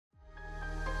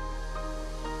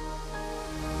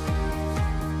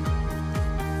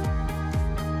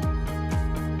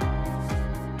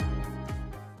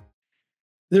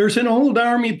There's an old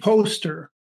Army poster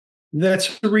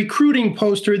that's a recruiting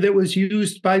poster that was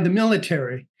used by the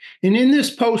military. And in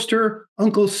this poster,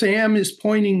 Uncle Sam is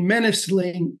pointing menacingly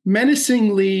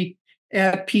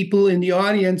at people in the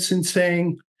audience and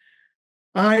saying,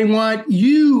 I want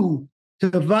you to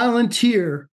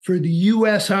volunteer for the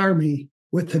U.S. Army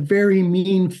with a very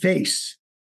mean face.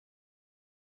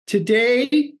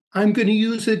 Today, I'm going to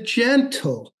use a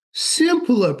gentle,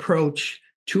 simple approach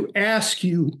to ask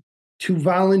you to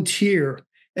volunteer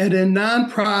at a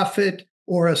nonprofit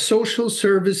or a social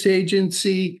service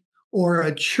agency or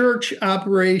a church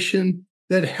operation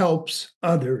that helps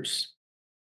others.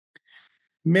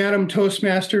 Madam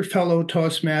Toastmaster, fellow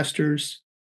Toastmasters,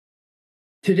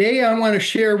 today I want to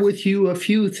share with you a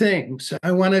few things.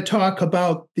 I want to talk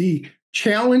about the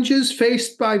challenges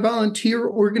faced by volunteer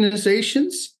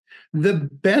organizations, the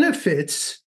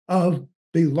benefits of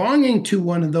belonging to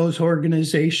one of those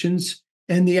organizations,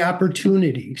 and the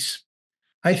opportunities.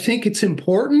 I think it's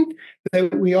important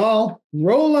that we all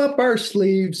roll up our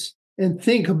sleeves and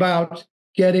think about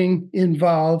getting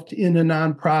involved in a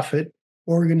nonprofit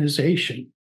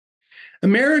organization.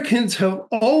 Americans have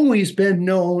always been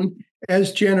known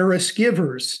as generous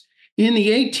givers. In the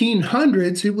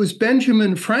 1800s, it was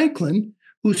Benjamin Franklin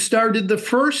who started the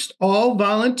first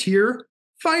all-volunteer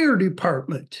fire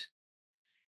department.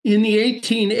 In the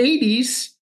 1880s,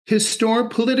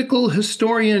 political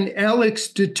historian Alex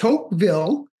de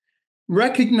Tocqueville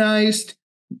recognized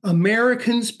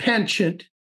Americans' penchant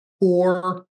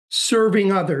for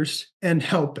serving others and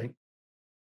helping.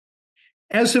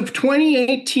 As of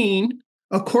 2018,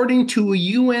 according to a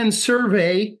UN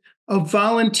survey of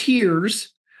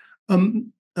volunteers,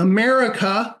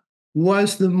 America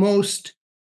was the most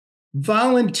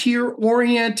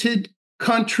volunteer-oriented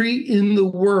country in the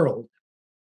world.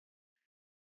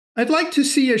 I'd like to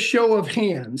see a show of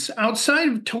hands. Outside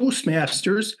of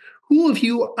Toastmasters, who of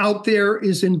you out there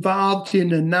is involved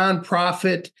in a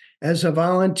nonprofit as a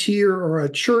volunteer or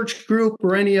a church group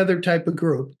or any other type of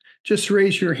group? Just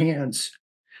raise your hands.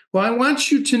 Well, I want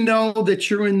you to know that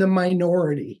you're in the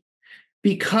minority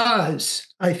because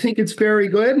I think it's very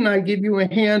good and I give you a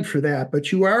hand for that,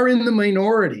 but you are in the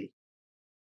minority.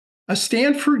 A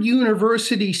Stanford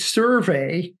University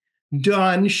survey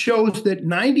done shows that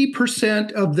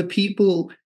 90% of the people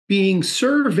being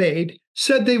surveyed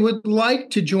said they would like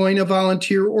to join a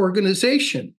volunteer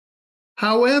organization.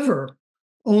 However,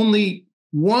 only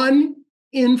 1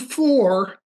 in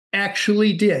 4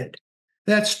 actually did.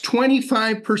 That's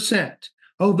 25%.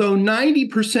 Although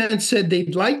 90% said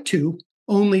they'd like to,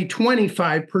 only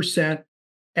 25%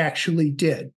 actually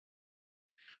did.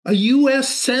 A U.S.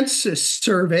 Census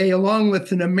survey, along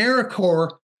with an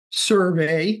AmeriCorps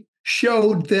survey,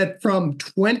 showed that from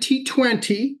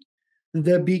 2020,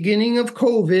 the beginning of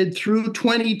COVID, through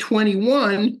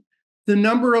 2021, the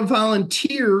number of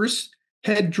volunteers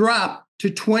had dropped to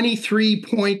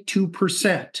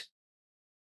 23.2%.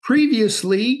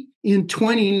 Previously, in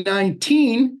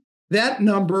 2019, that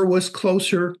number was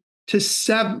closer to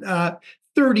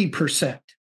 30%.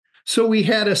 So we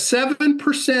had a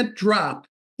 7% drop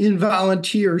in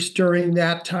volunteers during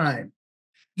that time.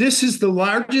 This is the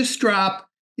largest drop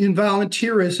in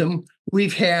volunteerism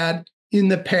we've had in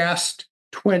the past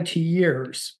 20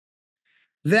 years.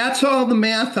 That's all the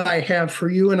math I have for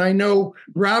you. And I know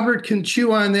Robert can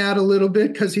chew on that a little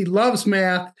bit because he loves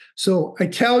math. So I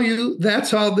tell you,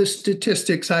 that's all the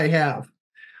statistics I have.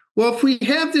 Well, if we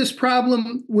have this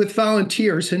problem with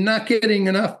volunteers and not getting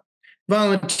enough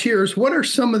volunteers, what are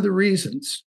some of the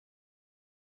reasons?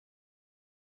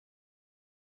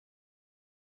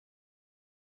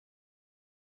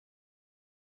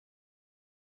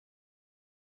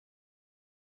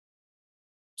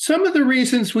 Some of the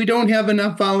reasons we don't have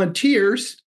enough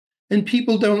volunteers and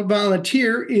people don't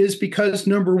volunteer is because,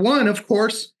 number one, of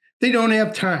course, they don't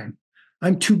have time.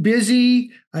 I'm too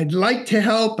busy. I'd like to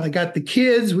help. I got the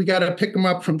kids. We got to pick them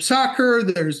up from soccer.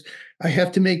 I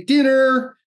have to make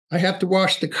dinner. I have to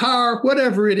wash the car,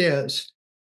 whatever it is.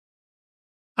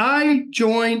 I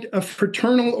joined a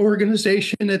fraternal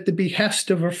organization at the behest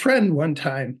of a friend one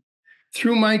time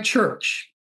through my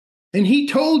church. And he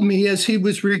told me as he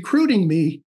was recruiting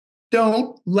me,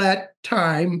 don't let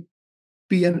time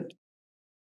be a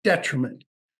detriment.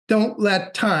 Don't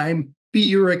let time be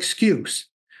your excuse,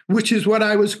 which is what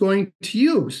I was going to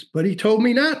use. But he told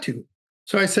me not to.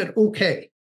 So I said, okay.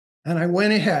 And I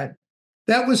went ahead.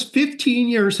 That was 15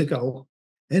 years ago.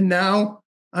 And now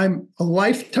I'm a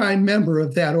lifetime member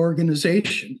of that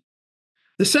organization.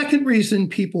 The second reason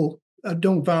people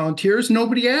don't volunteer is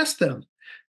nobody asked them.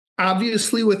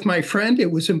 Obviously, with my friend,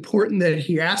 it was important that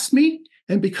he asked me.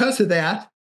 And because of that,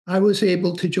 I was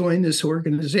able to join this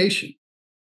organization.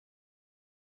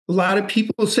 A lot of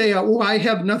people say, oh, I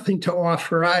have nothing to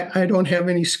offer. I don't have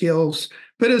any skills.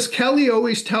 But as Kelly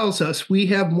always tells us, we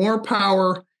have more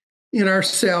power in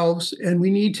ourselves and we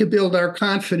need to build our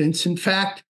confidence. In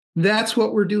fact, that's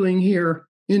what we're doing here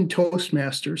in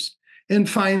Toastmasters. And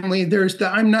finally, there's the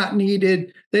I'm not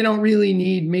needed. They don't really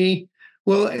need me.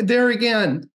 Well, there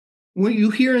again, what you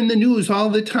hear in the news all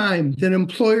the time that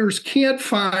employers can't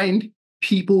find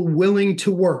people willing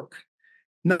to work.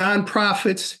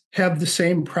 Nonprofits have the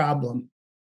same problem.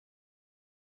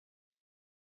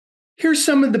 Here's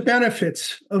some of the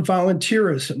benefits of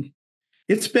volunteerism.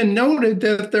 It's been noted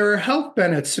that there are health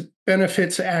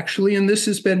benefits actually, and this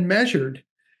has been measured.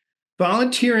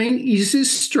 Volunteering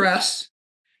eases stress.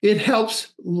 It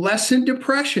helps lessen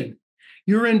depression.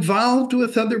 You're involved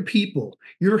with other people.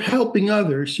 You're helping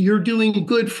others. You're doing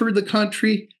good for the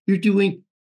country. You're doing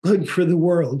good for the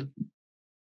world.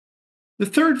 The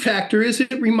third factor is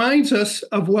it reminds us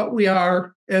of what we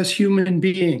are as human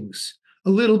beings,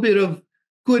 a little bit of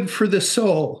good for the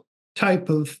soul type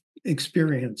of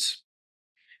experience.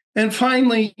 And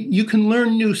finally, you can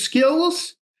learn new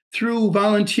skills through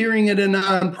volunteering at a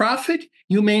nonprofit.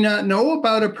 You may not know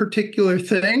about a particular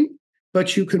thing,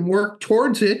 but you can work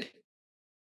towards it,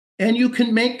 and you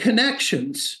can make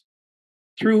connections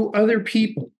through other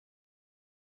people.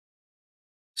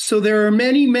 So there are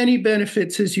many, many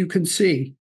benefits, as you can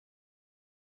see.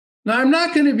 Now, I'm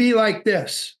not going to be like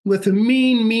this with a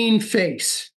mean, mean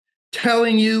face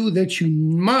telling you that you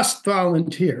must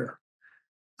volunteer.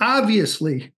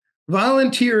 Obviously,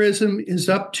 volunteerism is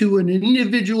up to an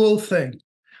individual thing.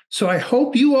 So I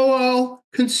hope you all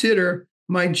consider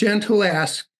my gentle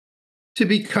ask to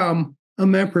become a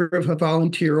member of a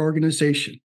volunteer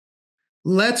organization.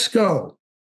 Let's go,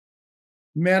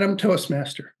 Madam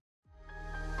Toastmaster.